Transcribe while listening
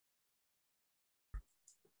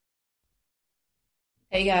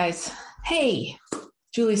Hey guys. Hey,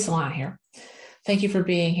 Julie Salon here. Thank you for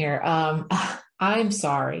being here. I'm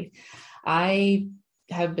sorry. I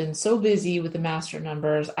have been so busy with the master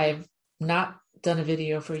numbers. I've not done a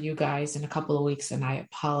video for you guys in a couple of weeks, and I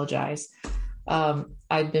apologize.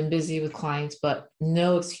 I've been busy with clients, but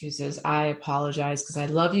no excuses. I apologize because I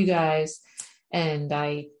love you guys, and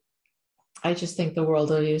I just think the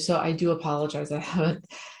world of you. So I do apologize. I haven't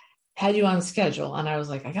had you on the schedule. And I was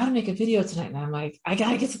like, I got to make a video tonight. And I'm like, I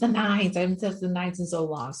got to get to the nines. I haven't tested the nines in so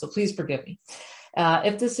long. So please forgive me.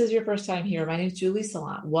 If this is your first time here, my name is Julie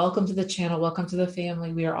Salon. Welcome to the channel. Welcome to the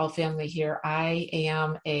family. We are all family here. I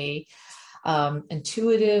am a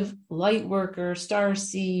intuitive light worker, star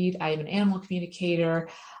seed. I am an animal communicator.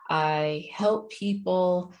 I help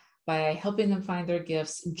people by helping them find their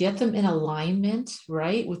gifts, get them in alignment,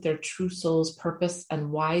 right, with their true soul's purpose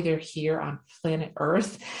and why they're here on planet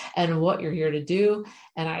Earth and what you're here to do.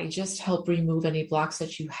 And I just help remove any blocks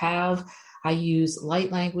that you have. I use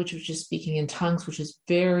light language, which is speaking in tongues, which is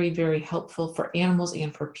very, very helpful for animals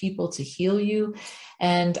and for people to heal you.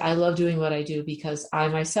 And I love doing what I do because I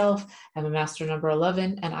myself am a master number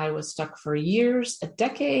 11, and I was stuck for years,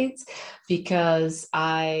 decades, because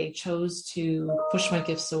I chose to push my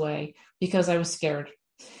gifts away because I was scared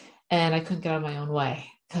and I couldn't get out of my own way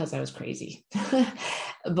because I was crazy.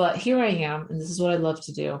 But here I am, and this is what I love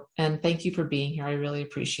to do. And thank you for being here. I really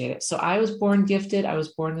appreciate it. So I was born gifted. I was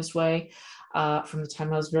born this way. From the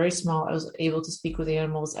time I was very small, I was able to speak with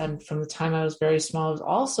animals. And from the time I was very small, I was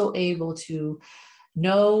also able to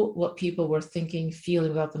know what people were thinking, feeling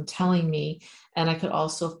without them telling me. And I could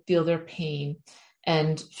also feel their pain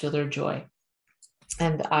and feel their joy.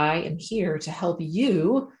 And I am here to help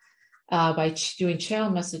you by doing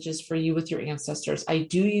channel messages for you with your ancestors. I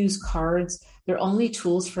do use cards. They're only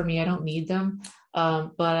tools for me. I don't need them,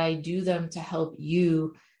 but I do them to help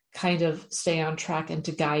you kind of stay on track and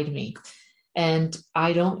to guide me. And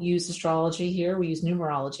I don't use astrology here. We use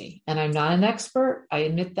numerology, and I'm not an expert. I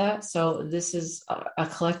admit that. So this is a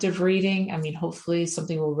collective reading. I mean, hopefully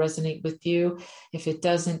something will resonate with you. If it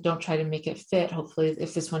doesn't, don't try to make it fit. Hopefully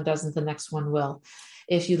if this one doesn't, the next one will.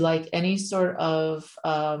 If you'd like any sort of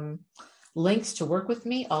links to work with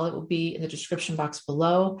me, all it will be in the description box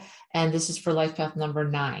below. And this is for life path number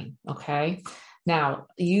 9. Okay. Now,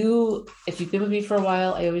 if you've been with me for a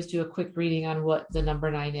while, I always do a quick reading on what the number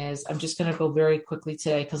 9 is. I'm just going to go very quickly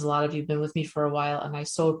today because a lot of you have been with me for a while, and I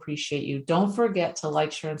so appreciate you. Don't forget to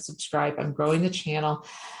like, share, and subscribe. I'm growing the channel.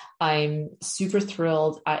 I'm super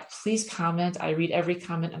thrilled. Please comment. I read every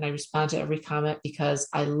comment and I respond to every comment because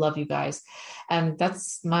I love you guys. And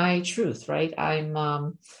that's my truth, right? I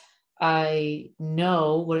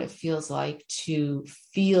know what it feels like to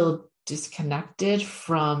feel disconnected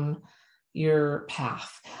from your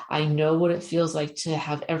path. I know what it feels like to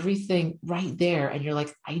have everything right there. And you're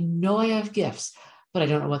like, I know I have gifts, but I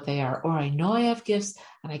don't know what they are. Or I know I have gifts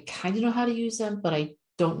and I kind of know how to use them, but I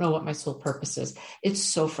don't know what my soul purpose is. It's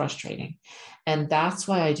so frustrating. And that's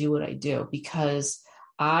why I do what I do, because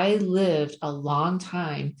I lived a long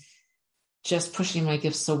time just pushing my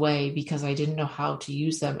gifts away because I didn't know how to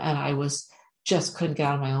use them. And I just couldn't get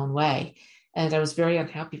out of my own way. And I was very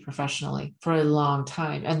unhappy professionally for a long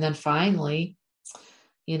time. And then finally,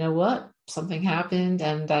 you know what? Something happened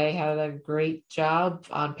and I had a great job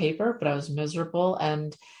on paper, but I was miserable.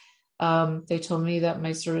 And they told me that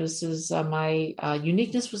my services, my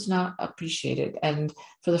uniqueness was not appreciated. And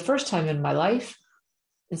for the first time in my life,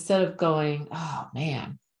 instead of going, oh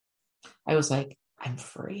man, I was like, I'm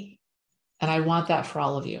free. And I want that for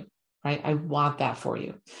all of you, right? I want that for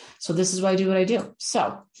you. So this is why I do what I do.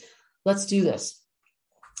 So let's do this.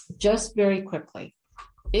 Just very quickly,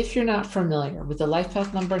 if you're not familiar with the life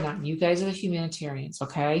path number 9, you guys are the humanitarians,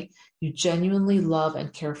 okay? You genuinely love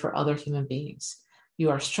and care for other human beings. You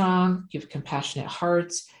are strong, you have compassionate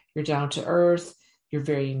hearts, you're down to earth, you're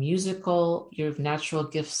very musical, you have natural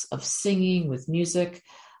gifts of singing with music,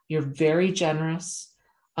 you're very generous.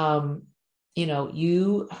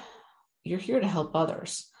 You're here to help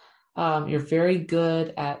others. You're very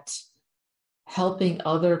good at helping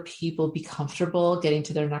other people be comfortable, getting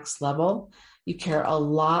to their next level. You care a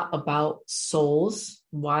lot about souls,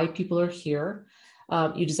 why people are here.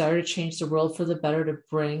 You desire to change the world for the better, to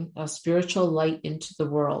bring a spiritual light into the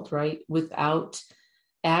world, right? Without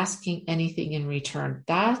asking anything in return.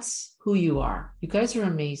 That's who you are. You guys are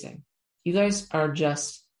amazing. You guys are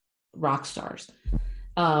just rock stars.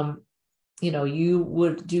 You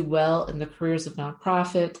would do well in the careers of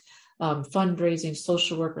nonprofit, fundraising,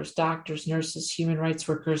 social workers, doctors, nurses, human rights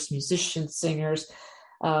workers, musicians, singers.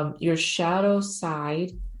 Your shadow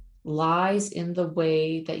side lies in the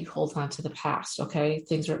way that you hold on to the past. Okay.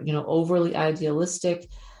 Things are, overly idealistic.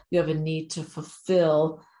 You have a need to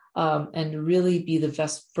fulfill and really be the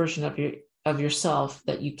best version of yourself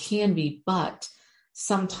that you can be. But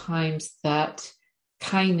sometimes that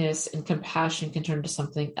kindness and compassion can turn to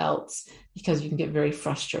something else because you can get very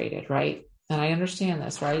frustrated, right? And I understand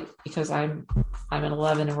this, right? Because I'm an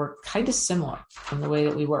 11 and we're kind of similar in the way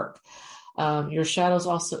that we work. Your shadow's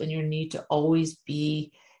also in your need to always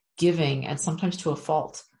be giving, and sometimes to a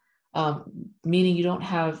fault, meaning you don't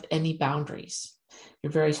have any boundaries.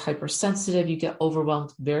 You're very hypersensitive. You get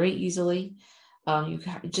overwhelmed very easily. You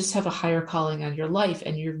just have a higher calling on your life,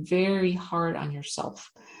 and you're very hard on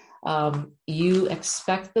yourself. You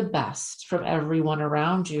expect the best from everyone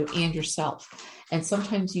around you and yourself. And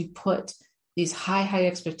sometimes you put these high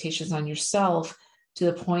expectations on yourself to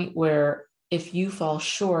the point where if you fall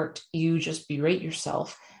short, you just berate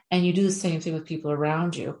yourself. And you do the same thing with people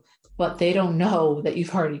around you, but they don't know that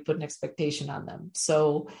you've already put an expectation on them.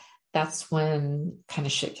 So that's when kind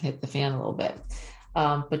of shit can hit the fan a little bit.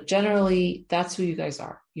 But generally, that's who you guys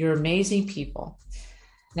are. You're amazing people.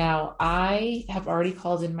 Now, I have already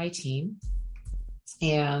called in my team.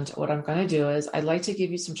 And what I'm going to do is I'd like to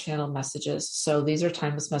give you some channel messages. So these are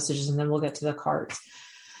timeless messages, and then we'll get to the cards.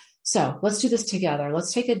 So let's do this together.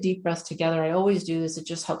 Let's take a deep breath together. I always do this. It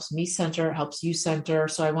just helps me center, helps you center.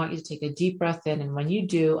 So I want you to take a deep breath in. And when you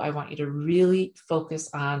do, I want you to really focus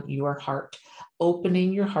on your heart,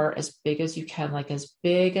 opening your heart as big as you can, like as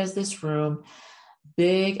big as this room,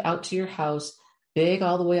 big out to your house, big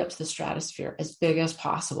all the way up to the stratosphere, as big as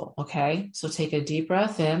possible. Okay. So take a deep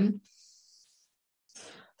breath in.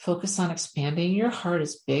 Focus on expanding your heart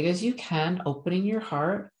as big as you can, opening your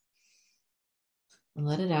heart. And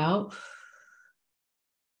let it out.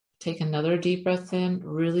 Take another deep breath in,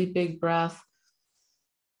 really big breath,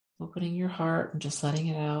 opening your heart and just letting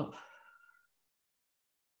it out.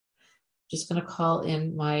 Just going to call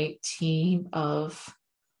in my team of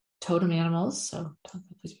totem animals. So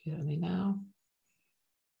please be with me now.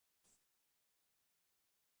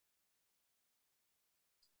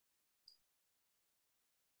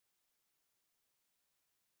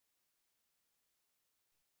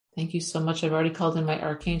 Thank you so much. I've already called in my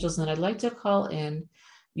archangels, and I'd like to call in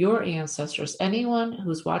your ancestors. Anyone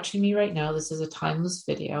who's watching me right now, this is a timeless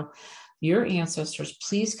video. Your ancestors,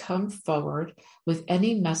 please come forward with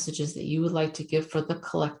any messages that you would like to give for the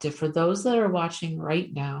collective, for those that are watching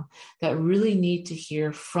right now that really need to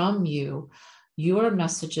hear from you, your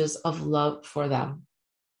messages of love for them.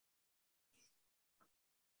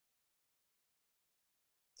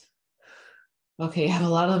 Okay, I have a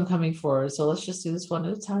lot of them coming forward, so let's just do this one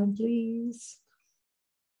at a time, please.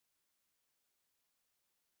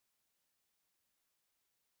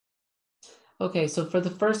 Okay, so for the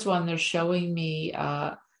first one, they're showing me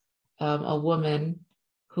a woman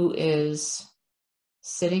who is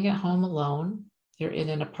sitting at home alone. You're in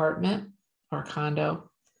an apartment or condo,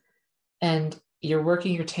 and you're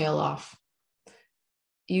working your tail off.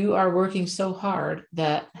 You are working so hard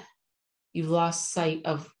that you've lost sight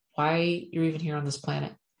of why you're even here on this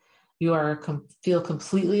planet. You feel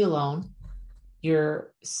completely alone.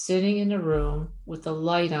 You're sitting in a room with the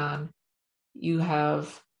light on. You're a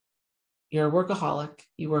workaholic.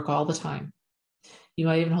 You work all the time. You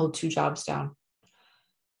might even hold 2 jobs down.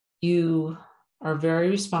 You are very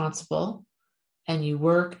responsible, and you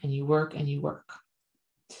work and you work and you work.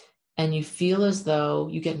 And you feel as though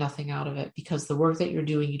you get nothing out of it because the work that you're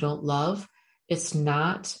doing, you don't love. It's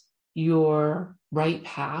not your right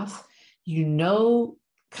path. You know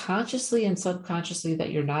consciously and subconsciously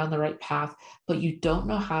that you're not on the right path, but you don't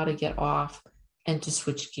know how to get off and to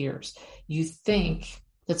switch gears. You think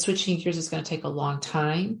that switching gears is going to take a long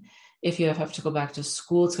time. If you have to go back to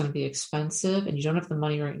school, it's going to be expensive, and you don't have the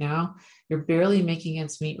money right now. You're barely making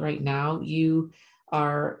ends meet right now. You're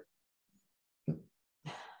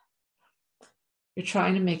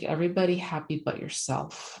trying to make everybody happy but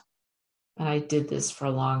yourself. And I did this for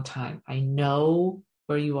a long time. I know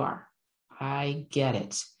where you are. I get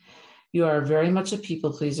it. You are very much a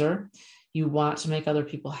people pleaser. You want to make other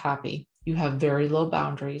people happy. You have very low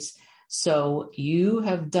boundaries. So you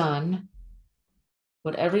have done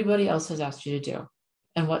what everybody else has asked you to do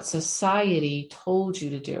and what society told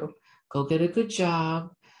you to do. Go get a good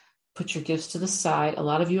job, put your gifts to the side. A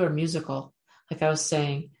lot of you are musical. Like I was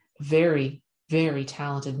saying, very, very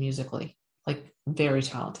talented musically, like very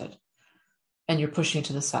talented. And you're pushing it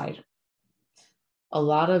to the side. A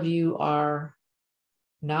lot of you are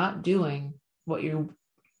not doing what you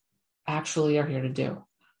actually are here to do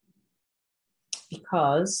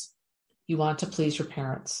because you want to please your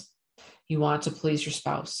parents. You want to please your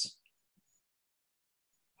spouse.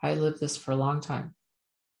 I lived this for a long time.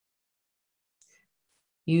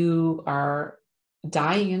 You are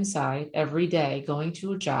dying inside every day, going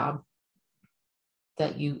to a job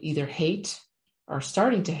that you either hate or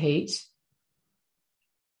starting to hate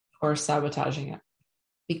or sabotaging it,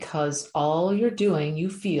 because all you're doing, you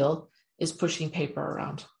feel, is pushing paper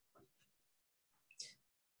around.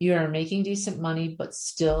 You are making decent money, but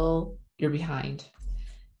still you're behind.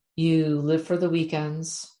 You live for the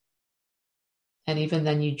weekends, and even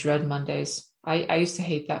then you dread Mondays. I used to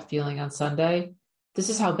hate that feeling on Sunday. This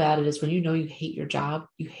is how bad it is when you know you hate your job,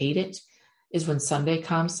 you hate it, is when Sunday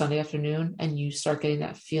comes, Sunday afternoon, and you start getting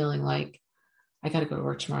that feeling like, I got to go to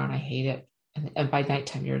work tomorrow and I hate it. And by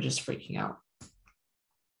nighttime, you're just freaking out.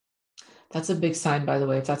 That's a big sign, by the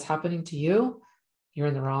way. If that's happening to you, you're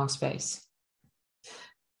in the wrong space.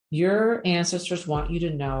 Your ancestors want you to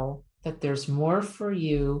know that there's more for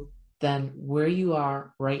you than where you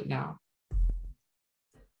are right now.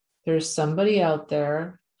 There's somebody out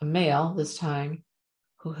there, a male this time,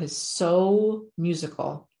 who is so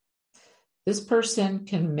musical. This person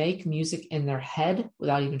can make music in their head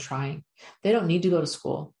without even trying. They don't need to go to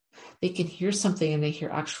school. They can hear something and they hear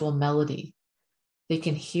actual melody. They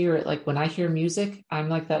can hear it. Like when I hear music, I'm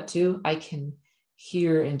like that too. I can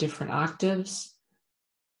hear in different octaves.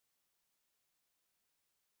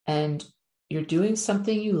 And you're doing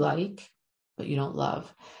something you like, but you don't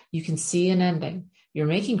love. You can see an ending. You're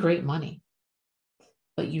making great money,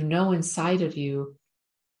 but you know inside of you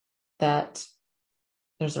that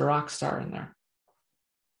there's a rock star in there.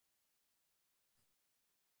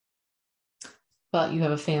 But you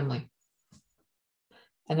have a family.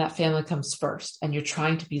 And that family comes first. And you're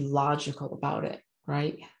trying to be logical about it,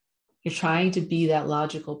 right? You're trying to be that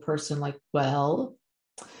logical person like, well,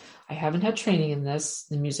 I haven't had training in this,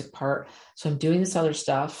 the music part. So I'm doing this other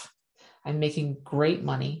stuff. I'm making great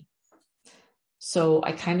money. So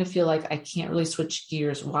I kind of feel like I can't really switch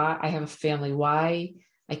gears. Why? I have a family. Why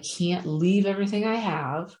I can't leave everything I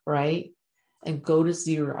have, right? And go to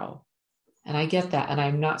zero. And I get that. And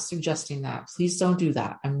I'm not suggesting that. Please don't do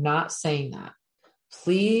that. I'm not saying that.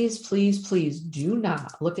 Please, please, please do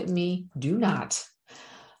not look at me. Do not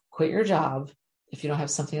quit your job if you don't have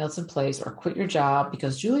something else in place, or quit your job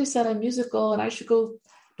because Julie said I'm musical and I should go.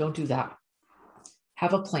 Don't do that.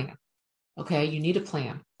 Have a plan. Okay. You need a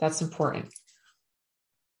plan. That's important.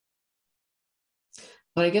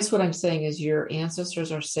 But I guess what I'm saying is your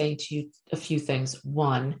ancestors are saying to you a few things.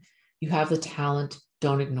 One, you have the talent.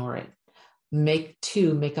 Don't ignore it. Make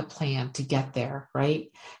a plan to get there,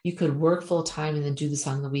 right? You could work full time and then do this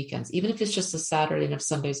on the weekends, even if it's just a Saturday and if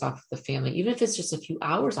Sunday's off with the family, even if it's just a few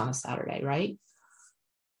hours on a Saturday, right?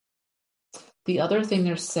 The other thing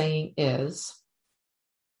they're saying is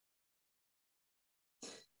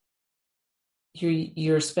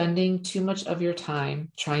you're spending too much of your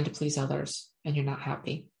time trying to please others and you're not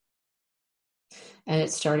happy. And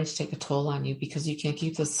it's starting to take a toll on you because you can't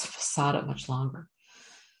keep this facade up much longer.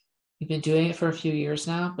 You've been doing it for a few years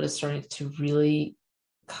now, but it's starting to really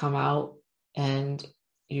come out and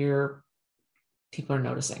people are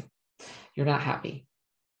noticing. You're not happy.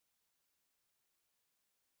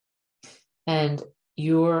 And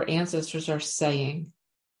your ancestors are saying,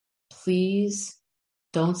 please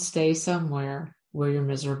don't stay somewhere where you're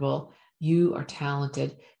miserable. You are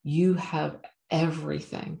talented. You have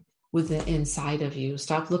everything within inside of you.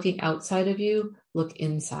 Stop looking outside of you. Look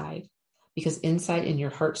inside. Because inside in your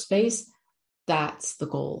heart space, that's the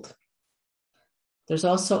gold. There's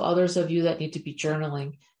also others of you that need to be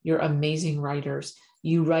journaling. You're amazing writers.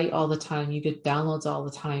 You write all the time. You get downloads all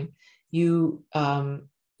the time. You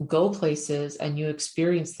go places and you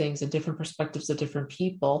experience things and different perspectives of different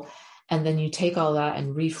people. And then you take all that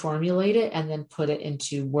and reformulate it and then put it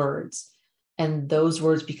into words. And those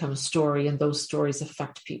words become a story, and those stories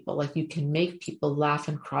affect people. Like you can make people laugh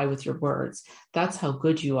and cry with your words. That's how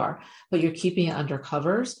good you are. But you're keeping it under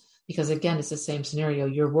covers because, again, it's the same scenario.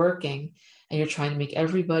 You're working and you're trying to make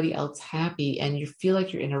everybody else happy, and you feel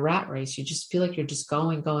like you're in a rat race. You just feel like you're just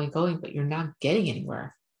going, but you're not getting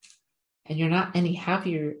anywhere. And you're not any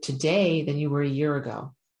happier today than you were a year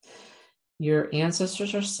ago. Your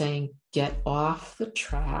ancestors are saying, get off the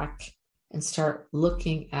track and start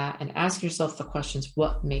looking at and ask yourself the questions,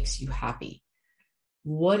 what makes you happy?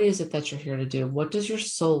 What is it that you're here to do? What does your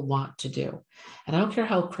soul want to do? And I don't care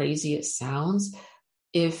how crazy it sounds.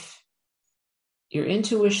 If your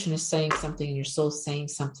intuition is saying something and your soul's saying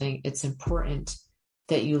something, it's important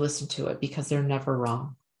that you listen to it because they're never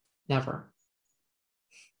wrong. Never.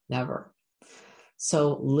 Never.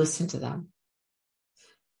 So listen to them.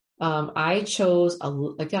 I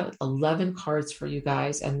got 11 cards for you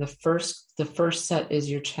guys. And the first set is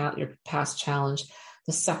your past challenge.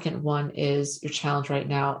 The second one is your challenge right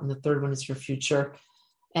now. And the third one is your future.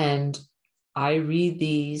 And I read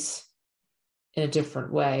these in a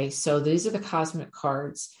different way. So these are the cosmic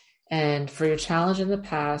cards. And for your challenge in the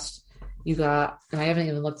past, you got, and I haven't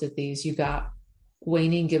even looked at these, you got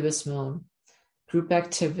waning gibbous moon. Group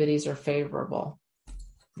activities are favorable,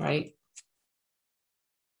 right?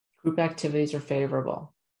 Group activities are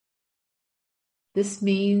favorable. This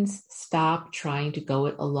means stop trying to go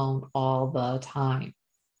it alone all the time.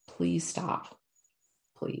 Please stop.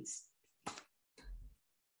 Please.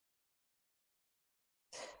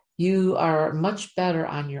 You are much better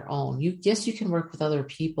on your own. Yes, you can work with other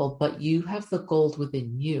people, but you have the gold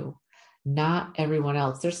within you, not everyone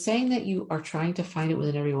else. They're saying that you are trying to find it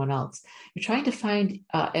within everyone else. You're trying to find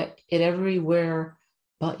it everywhere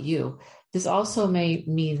but you. This also may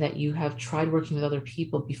mean that you have tried working with other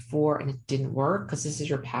people before and it didn't work because this is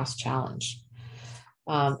your past challenge.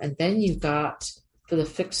 And then you got, for the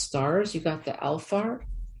fixed stars, you got the Alphard,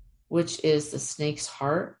 which is the snake's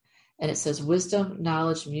heart. And it says wisdom,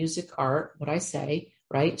 knowledge, music, art, what I say,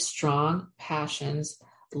 right? Strong passions,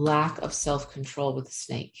 lack of self-control with the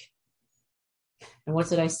snake. And what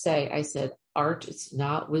did I say? I said art, it's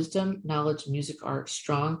not wisdom, knowledge, music, art,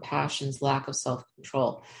 strong passions, lack of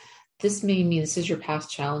self-control. This may mean, this is your past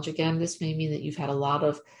challenge again. This may mean that you've had a lot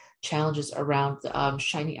of challenges around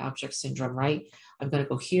shiny object syndrome, right? I'm going to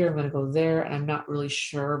go here, I'm going to go there, and I'm not really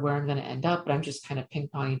sure where I'm going to end up, but I'm just kind of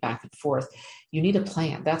ping-ponging back and forth. You need a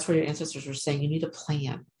plan. That's where your ancestors were saying you need a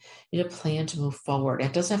plan. You need a plan to move forward.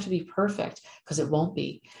 And it doesn't have to be perfect because it won't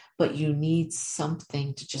be, but you need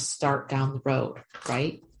something to just start down the road,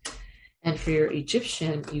 right? And for your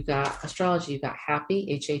Egyptian, you got astrology, you got Hapi,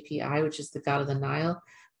 H-A-P-I, which is the god of the Nile,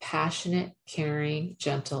 passionate, caring,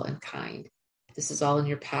 gentle, and kind. This is all in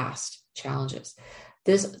your past challenges.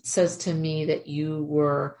 This says to me that you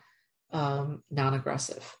were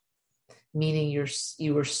non-aggressive, meaning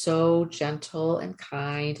you were so gentle and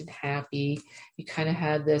kind and happy. You kind of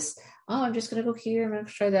had this, oh, I'm just going to go here, I'm going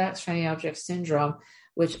to try that, shiny object syndrome,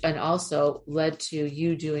 which and also led to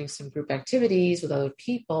you doing some group activities with other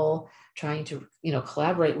people, trying to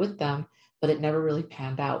collaborate with them, but it never really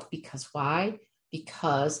panned out. Because why?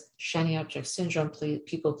 Because shiny object syndrome,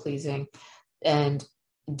 people pleasing, and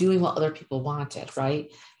doing what other people wanted,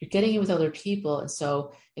 right? You're getting in with other people. And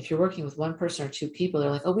so if you're working with one person or two people,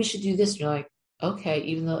 they're like, oh, we should do this. And you're like, okay,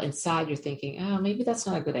 even though inside you're thinking, oh, maybe that's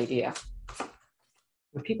not a good idea.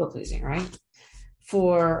 We're people pleasing, right?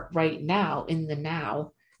 For right now, in the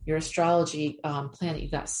now, your astrology planet,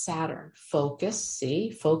 you've got Saturn, focus,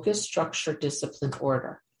 structure, discipline,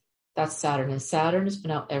 order. That's Saturn. And Saturn has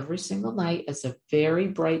been out every single night as a very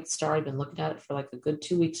bright star. I've been looking at it for like a good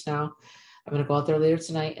 2 weeks now. I'm going to go out there later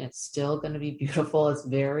tonight and it's still going to be beautiful. It's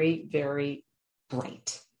very, very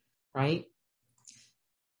bright, right?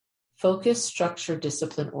 Focus, structure,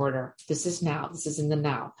 discipline, order. This is now. This is in the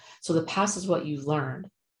now. So the past is what you've learned.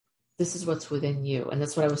 This is what's within you. And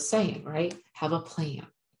that's what I was saying, right? Have a plan,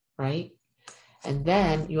 right? And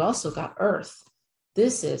then you also got Earth.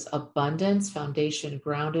 This is abundance, foundation,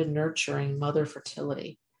 grounded, nurturing, mother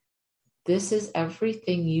fertility. This is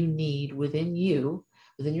everything you need within you,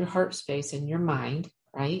 within your heart space and your mind,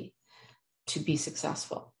 right? To be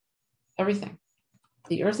successful. Everything.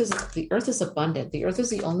 The Earth is abundant. The Earth is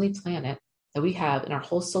the only planet that we have in our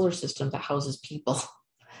whole solar system that houses people.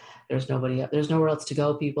 There's nowhere else to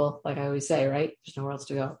go, people. Like I always say, right? There's nowhere else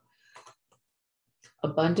to go.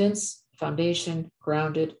 Abundance, foundation,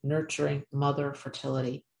 grounded, nurturing, mother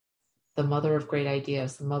fertility. The mother of great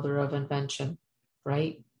ideas, the mother of invention,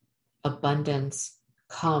 right? Abundance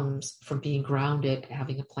comes from being grounded and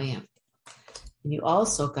having a plan. And you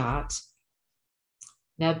also got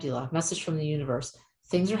Nebula, message from the universe.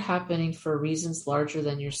 Things are happening for reasons larger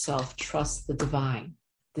than yourself. Trust the divine.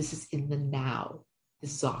 This is in the now.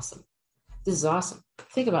 This is awesome. This is awesome.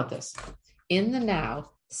 Think about this. In the now,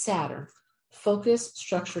 Saturn, focus,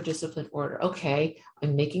 structure, discipline, order. Okay,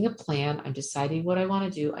 I'm making a plan. I'm deciding what I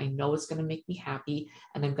want to do. I know it's going to make me happy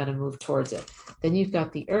and I'm going to move towards it. Then you've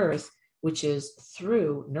got the Earth, which is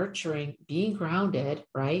through nurturing, being grounded,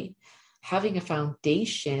 right? Having a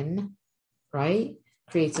foundation, right?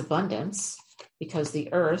 Creates abundance because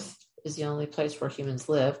the Earth is the only place where humans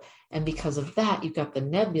live. And because of that, you've got the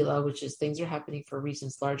nebula, which is things are happening for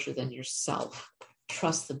reasons larger than yourself.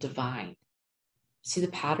 Trust the divine. See the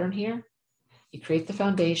pattern here? You create the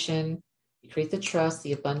foundation, you create the trust,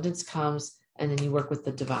 the abundance comes, and then you work with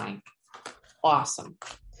the divine. Awesome.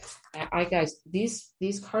 I guys, these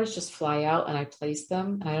cards just fly out and I place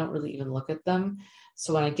them and I don't really even look at them.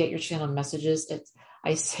 So when I get your channel messages,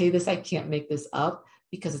 I say this, I can't make this up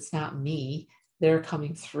because it's not me. they're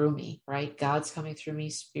coming through me, right? God's coming through me,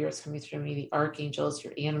 Spirit's coming through me, the archangels,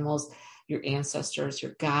 your animals, your ancestors,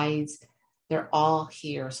 your guides, they're all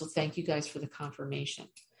here. So thank you guys for the confirmation.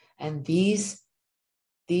 And these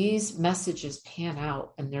messages pan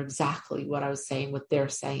out, and they're exactly what I was saying, what they're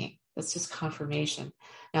saying. That's just confirmation.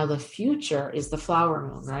 Now, the future is the flower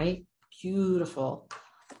moon, right? Beautiful.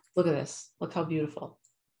 Look at this. Look how beautiful.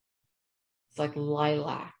 It's like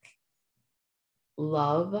lilac.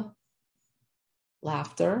 Love,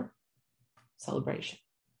 laughter, celebration,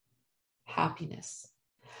 happiness.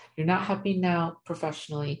 You're not happy now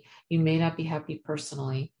professionally. You may not be happy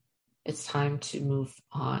personally. It's time to move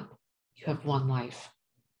on. You have one life.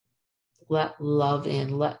 Let love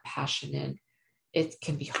in, let passion in. It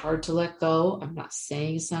can be hard to let go. I'm not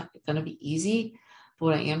saying it's not going to be easy, but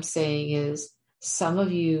what I am saying is some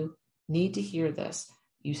of you need to hear this.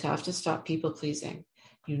 You have to stop people pleasing.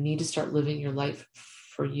 You need to start living your life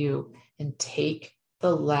for you and take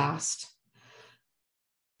the last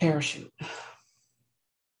parachute.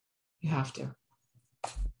 You have to.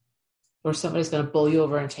 Or somebody's going to bull you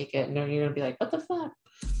over and take it, and then you're going to be like, what the fuck?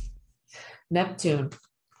 Neptune.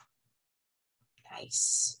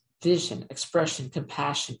 Nice. Vision, expression,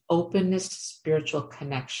 compassion, openness to spiritual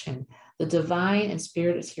connection. The divine and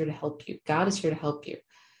spirit is here to help you. God is here to help you.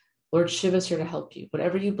 Lord Shiva is here to help you.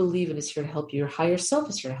 Whatever you believe in is here to help you. Your higher self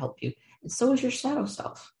is here to help you. And so is your shadow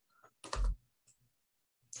self.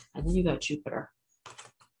 And then you got Jupiter.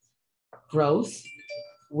 Growth,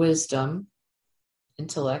 wisdom,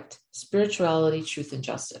 intellect, spirituality, truth, and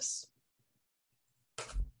justice.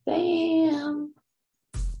 Bam!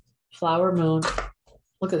 Flower moon.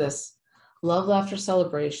 Look at this. Love, laughter,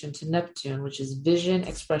 celebration to Neptune, which is vision,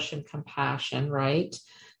 expression, compassion, right?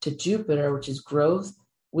 To Jupiter, which is growth,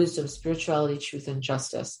 wisdom, spirituality, truth, and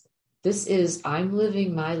justice. This is, I'm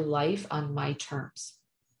living my life on my terms.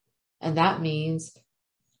 And that means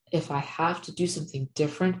if I have to do something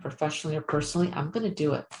different professionally or personally, I'm going to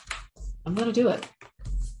do it. I'm going to do it.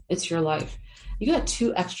 It's your life. You got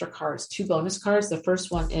 2 extra cards, 2 bonus cards. The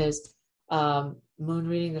first one is moon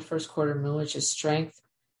reading, the first quarter moon, which is strength,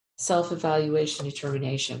 self-evaluation,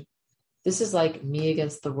 determination. This is like me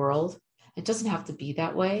against the world. It doesn't have to be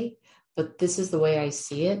that way, but this is the way I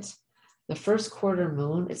see it. The first quarter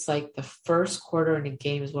moon, it's like the first quarter in a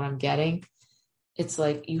game is what I'm getting. It's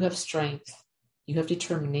like you have strength, you have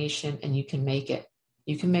determination, and you can make it.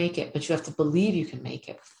 You can make it, but you have to believe you can make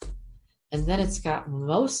it. And then it's got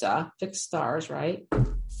Mimosa, fixed stars, right?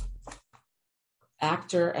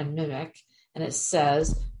 Actor and mimic. And it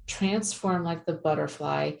says, transform like the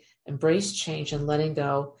butterfly, embrace change and letting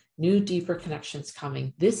go, new deeper connections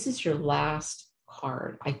coming. This is your last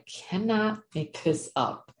card. I cannot make this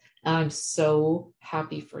up. And I'm so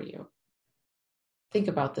happy for you. Think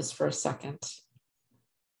about this for a second.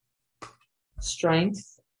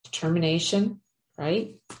 Strength, determination,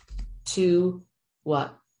 right? To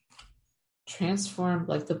what? Transform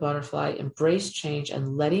like the butterfly, embrace change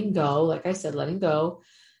and letting go. Like I said, letting go,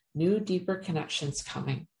 new deeper connections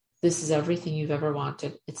coming. This is everything you've ever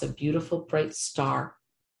wanted. It's a beautiful, bright star.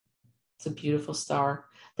 It's a beautiful star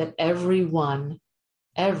that everyone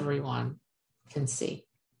can see.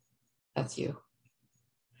 That's you.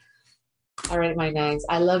 All right, my nines.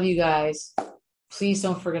 I love you guys. Please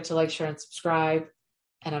don't forget to like, share, and subscribe.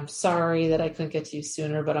 And I'm sorry that I couldn't get to you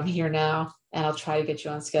sooner, but I'm here now and I'll try to get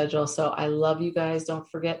you on schedule. So I love you guys. Don't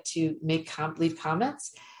forget to leave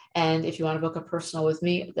comments. And if you want to book a personal with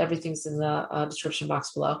me, everything's in the description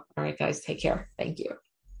box below. All right, guys, take care. Thank you.